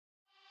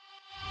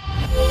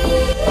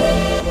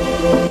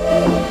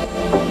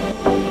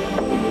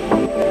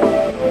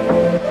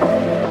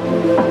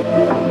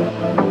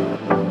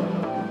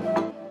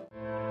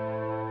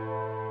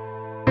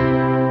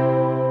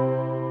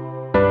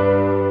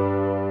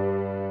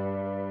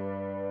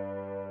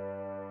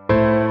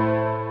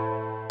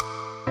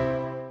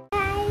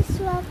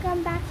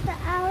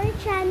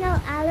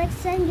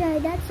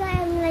That's why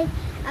I'm like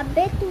a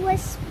bit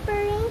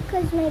whispering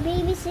because my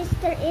baby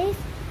sister is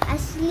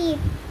asleep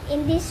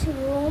in this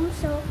room.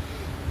 So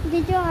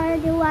did you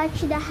already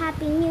watch the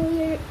Happy New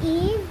Year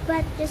Eve?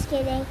 But just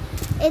kidding.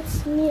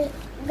 It's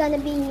gonna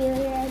be New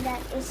Year.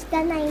 That is the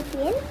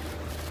 19th.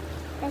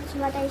 That's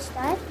what I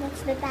start.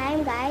 That's the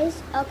time,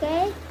 guys.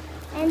 Okay?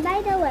 And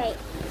by the way,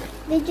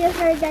 did you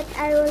hear that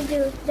I will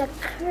do the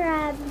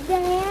crab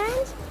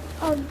dance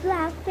of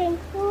BlackPink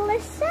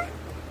Lisa?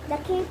 The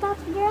K-pop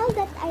girl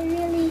that I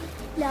really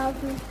love.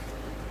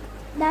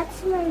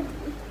 That's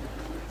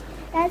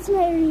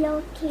my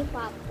real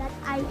K-pop that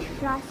I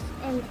trust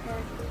in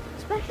her.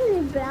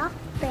 Especially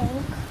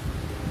BlackPink.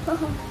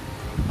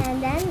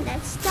 And then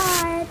let's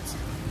start.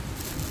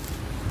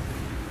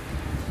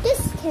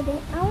 Just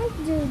kidding, I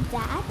won't do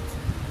that.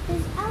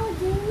 Because I'll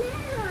do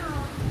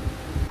now.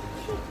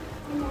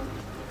 And then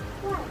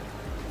 1,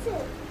 2, 1,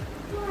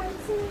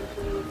 2,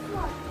 3,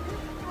 4.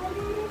 How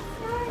did it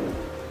start?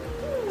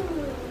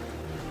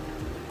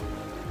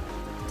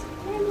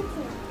 Let me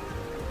think.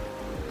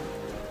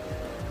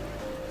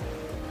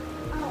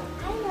 Oh,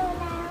 I know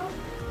now.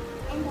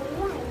 And the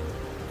 1,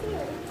 2,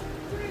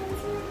 1,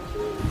 2,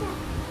 3, 4.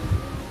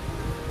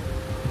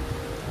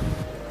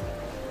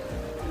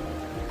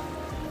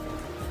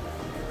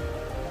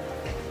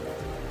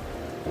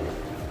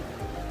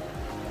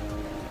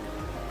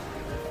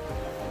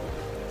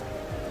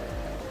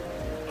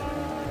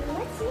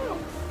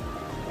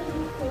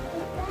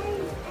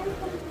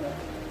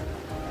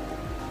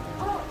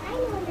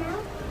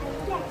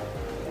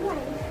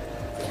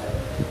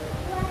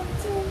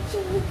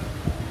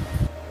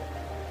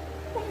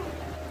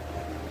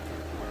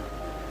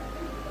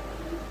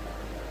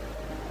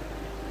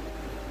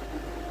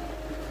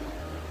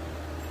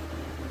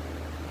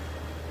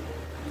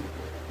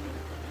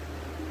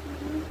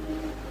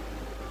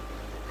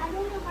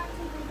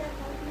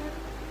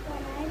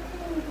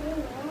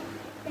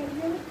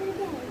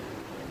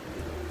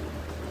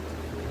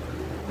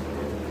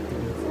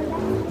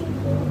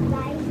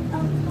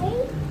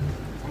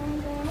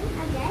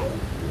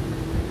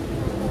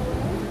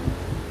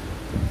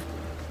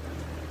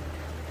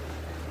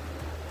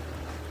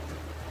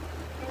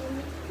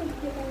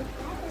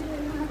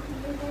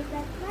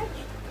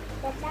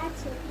 But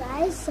that's it,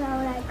 guys. So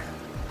like,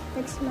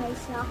 fix my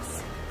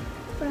socks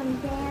from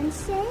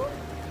dancing.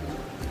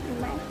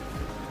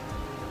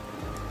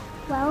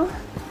 Well,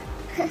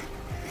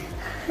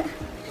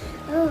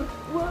 oh,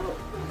 whoa.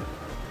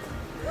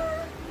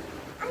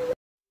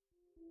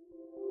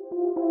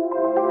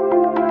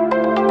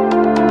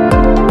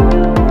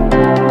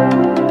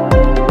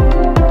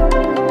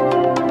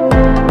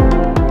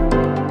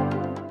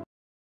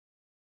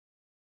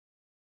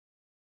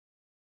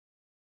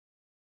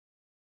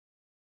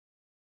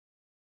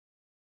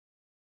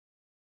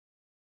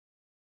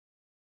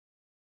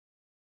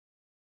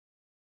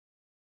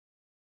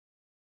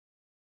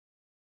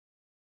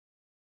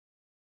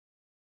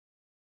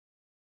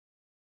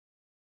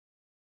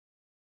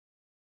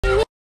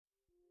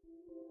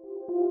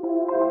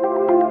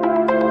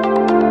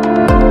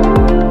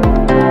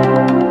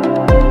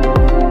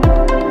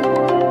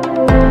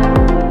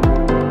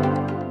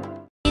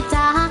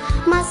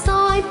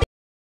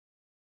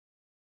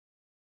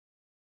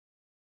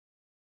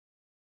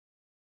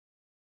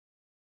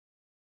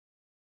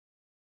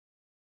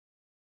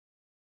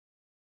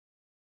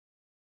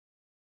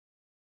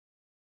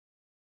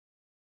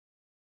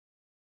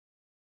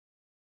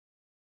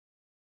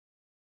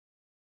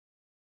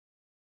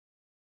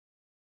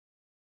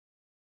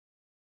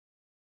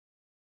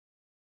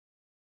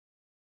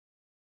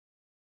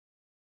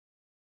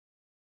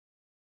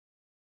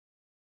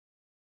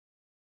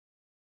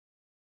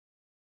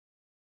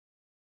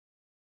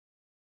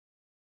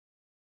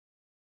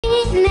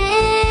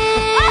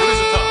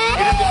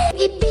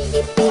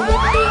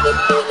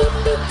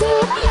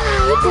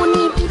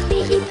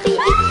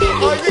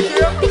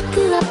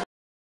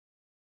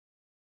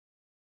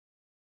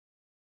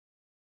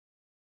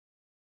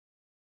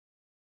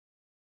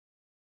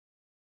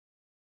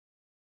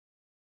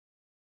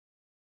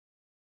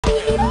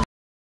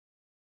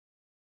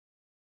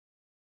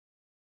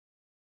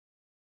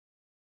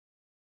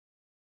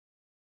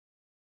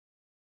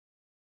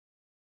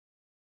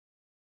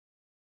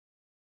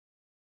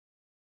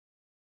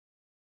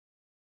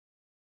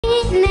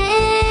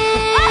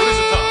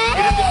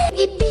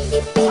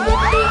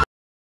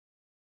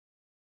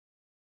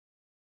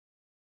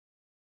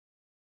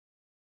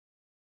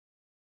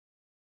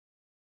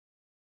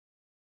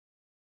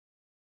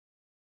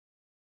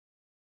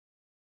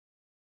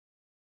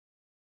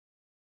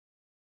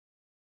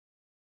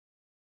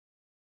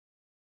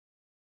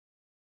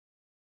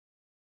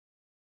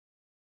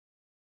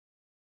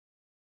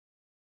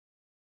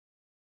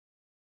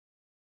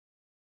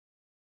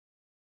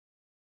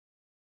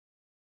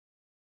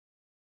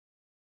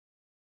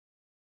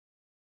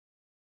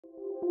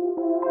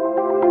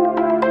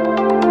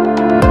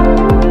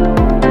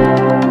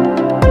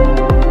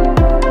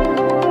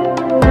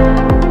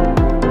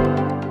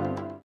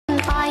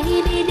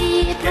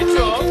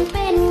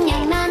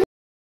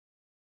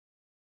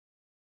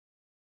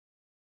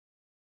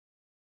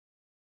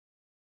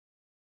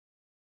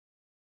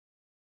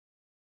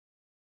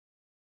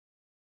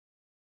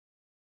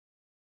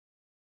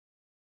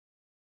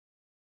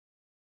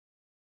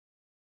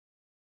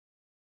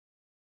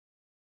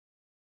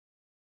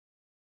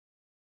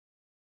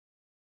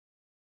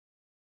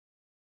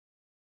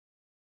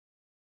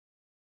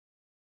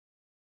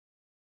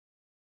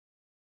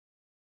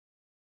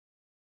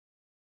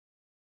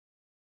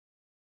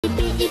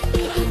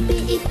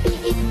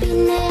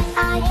 내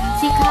아이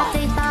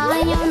지갑에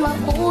따연 와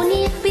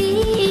보니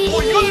삐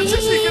이거는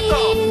칠 수 있겠다.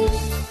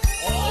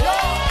 야,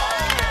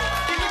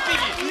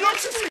 삐삐삐 이걸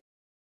칠 수 있.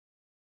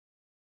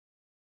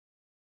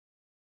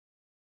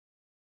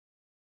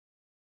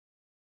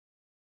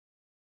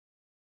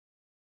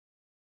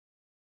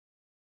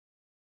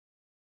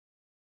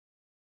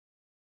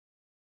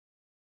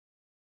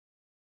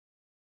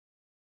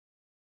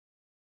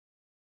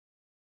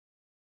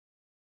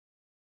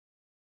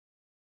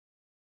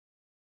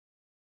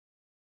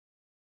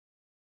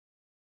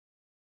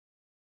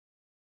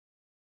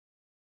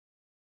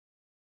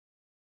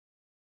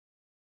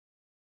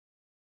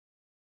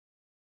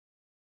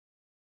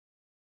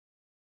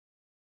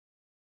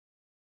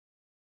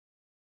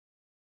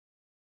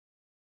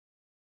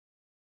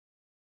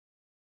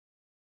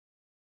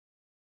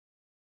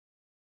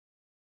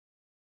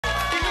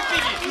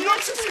 삐삐삐 이걸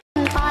칠 수.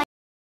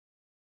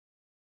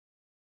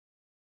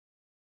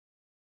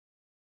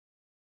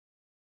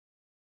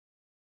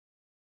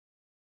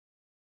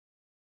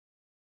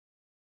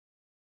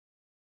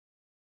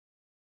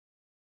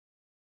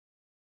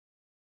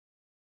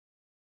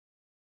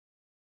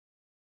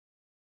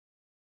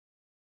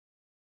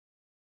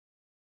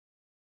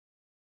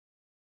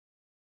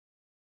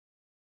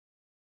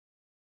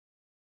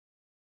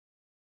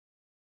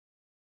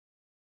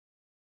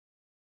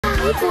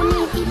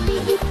 보니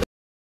삐삐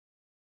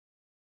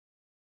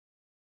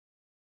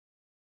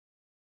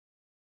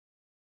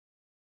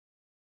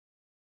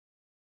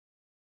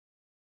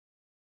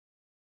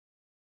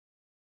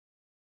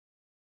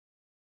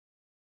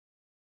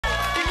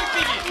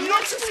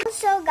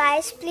So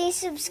guys, please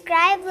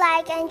subscribe,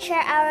 like, and share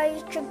our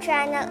YouTube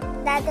channel.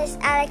 That is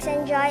Alex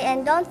and Joy.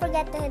 And don't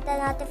forget to hit the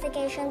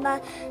notification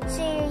bell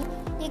so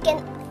you can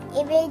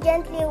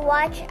immediately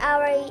watch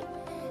our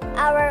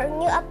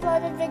new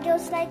uploaded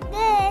videos like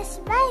this.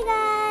 Bye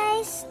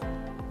guys!